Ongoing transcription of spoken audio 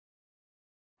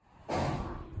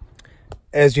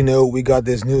As you know, we got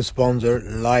this new sponsor,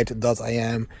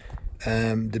 Lite.im,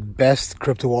 the best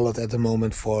crypto wallet at the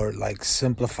moment for like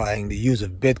simplifying the use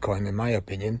of Bitcoin, in my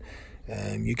opinion.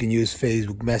 You can use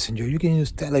Facebook Messenger, you can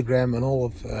use Telegram, and all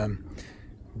of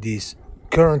these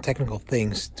current technical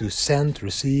things to send,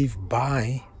 receive,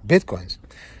 buy Bitcoins.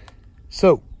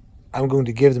 So I'm going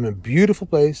to give them a beautiful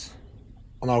place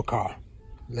on our car.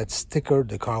 Let's sticker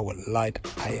the car with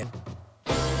Lite.im.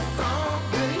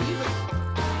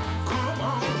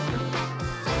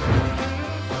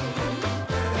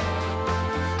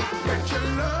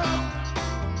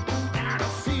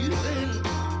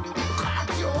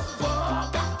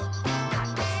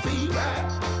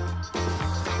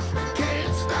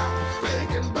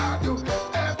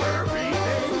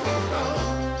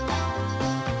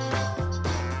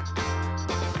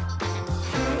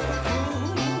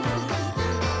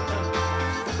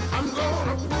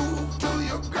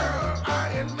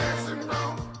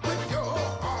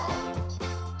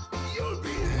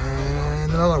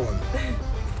 Another one.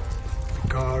 The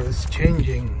car is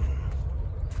changing.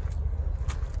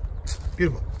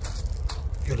 Beautiful.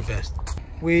 You're the best.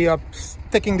 We are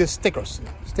sticking the stickers.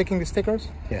 Sticking the stickers?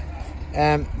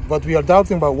 Yeah. But we are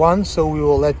doubting about one, so we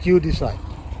will let you decide.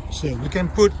 So we can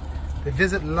put the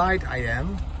Visit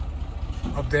Lite.im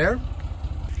up there.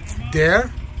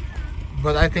 There.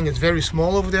 But I think it's very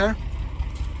small over there.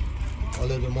 A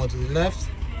little bit more to the left.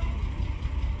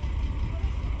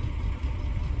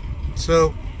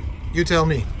 So, you tell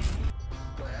me.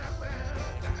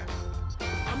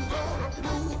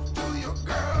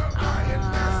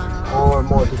 Or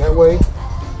more to that way?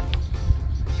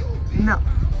 No.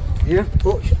 Here?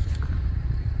 Oh, shit.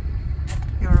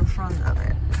 You're in front of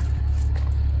it.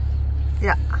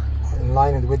 Yeah.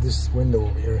 Line it with this window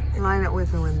over here. Line it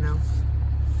with the window.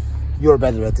 You're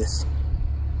better at this.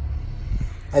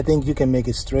 I think you can make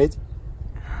it straight.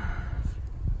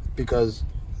 Because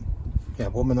yeah,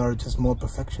 women are just more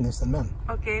perfectionist than men.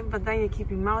 Okay, but then you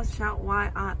keep your mouth shut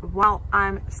while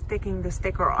I'm sticking the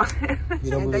sticker on it.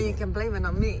 And then you can blame it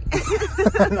on me.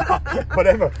 No,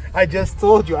 whatever. I just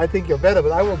told you I think you're better,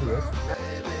 but I will do it.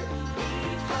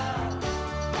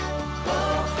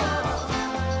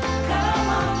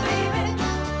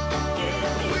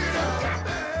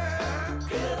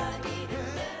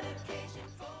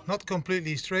 Not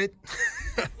completely straight.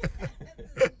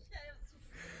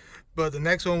 But the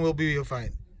next one will be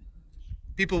fine.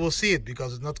 People will see it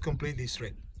because it's not completely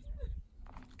straight.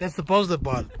 That's the positive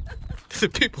part. The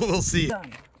people will see it.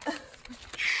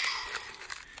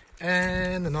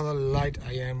 And another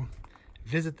Lite.im.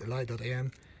 Visit the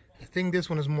Lite.im. I think this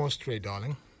one is more straight,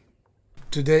 darling.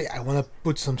 Today I want to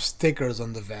put some stickers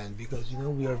on the van because, you know,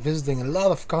 we are visiting a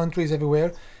lot of countries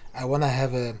everywhere. I want to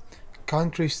have a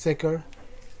country sticker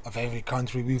of every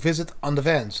country we visit on the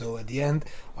van. So at the end,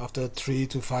 after 3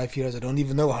 to 5 years, I don't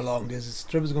even know how long this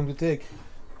trip is going to take,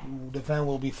 the van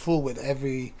will be full with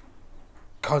every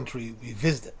country we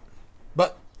visited.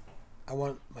 But I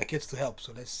want my kids to help,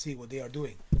 so let's see what they are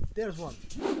doing. There's one.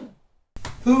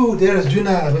 Ooh, there's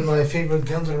Juna with my favorite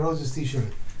Guns N' Roses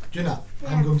t-shirt. Juna, yeah.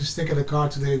 I'm going to sticker the car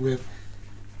today with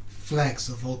flags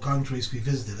of all countries we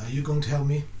visited. Are you going to help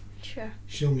me? Sure.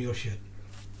 Show me your shit.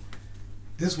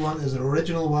 This one is an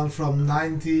original one from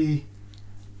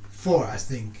 '94, I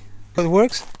think. But it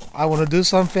works. I want to do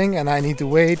something and I need to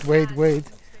wait,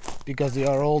 because they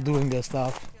are all doing their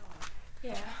stuff.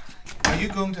 Yeah. Are you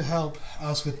going to help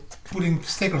us with putting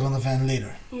stickers on the van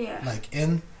later? Yeah. Like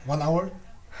in 1 hour?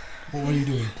 What were you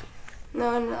doing? No,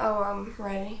 I'm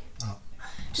ready. Oh.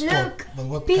 Sport. Look, But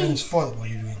what kind of sport were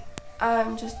you doing?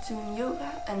 I'm just doing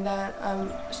yoga and then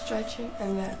I'm stretching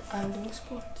and then I'm doing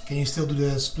sports. Can you still do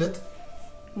the split?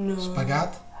 No.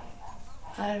 Spagat?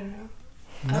 I don't know.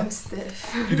 No? I'm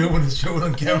stiff. You don't want to show it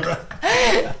on camera.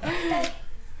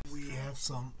 We have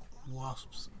some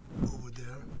wasps over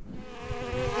there.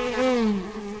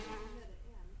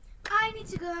 I need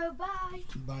to go. Bye.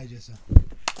 Bye, Jessa.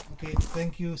 Okay,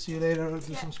 thank you. See you later.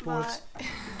 Do some sports. Bye.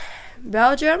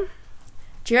 Belgium,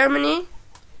 Germany,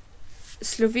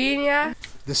 Slovenia.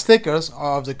 The stickers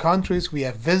are of the countries we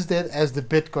have visited as the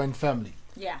Bitcoin family.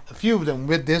 Yeah. A few of them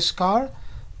with this car,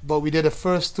 but we did a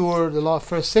first tour, the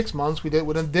first 6 months we did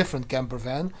with a different camper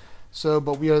van. So,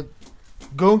 but we are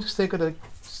going to sticker the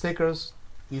stickers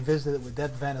we visited with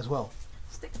that van as well.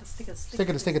 Sticker.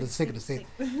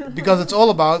 Because it's all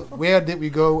about where did we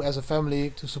go as a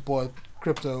family to support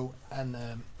crypto and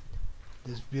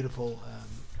this beautiful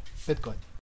Bitcoin.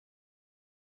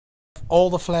 All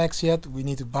the flags yet, we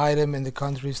need to buy them in the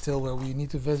country still where we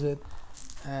need to visit,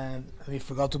 and we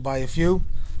forgot to buy a few,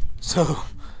 so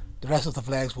the rest of the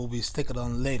flags will be stickered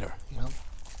on later, you know.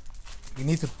 You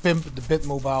need to pimp the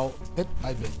Bitmobile bit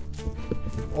by bit,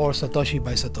 or Satoshi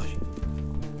by Satoshi.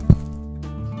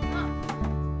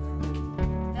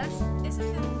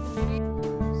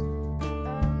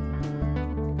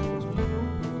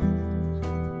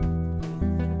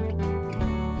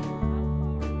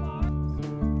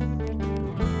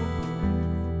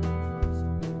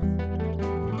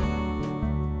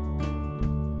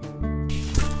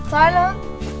 Thailand,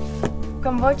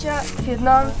 Cambodia,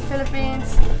 Vietnam,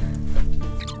 Philippines.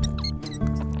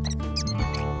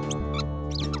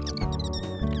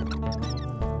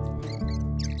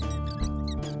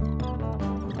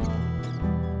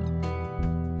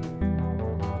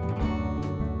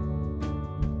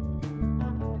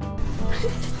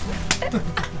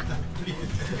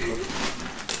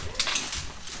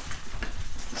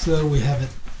 So we have it.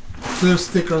 12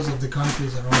 stickers of the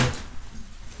countries around it.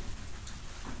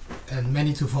 And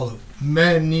many to follow.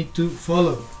 Many to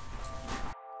follow.